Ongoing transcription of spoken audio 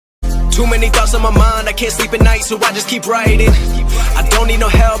Too many thoughts on my mind, I can't sleep at night, so I just keep writing. I don't need no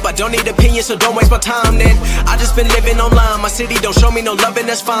help, I don't need opinions, so don't waste my time then. I just been living online, my city don't show me no loving,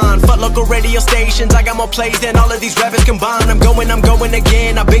 that's fine. Fuck local radio stations, I got more plays than all of these rappers combined. I'm going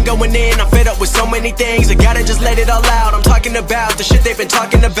again, I've been going in, I'm fed up with so many things, I gotta just let it all out. I'm talking about the shit they've been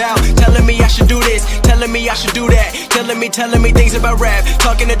talking about, telling me I should do this, telling me I should do that, telling me things about rap,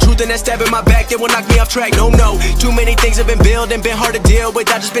 talking the truth and that stab in my back, they will knock me off track. No, too many things have been building, been hard to deal with,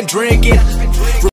 I just been drinking.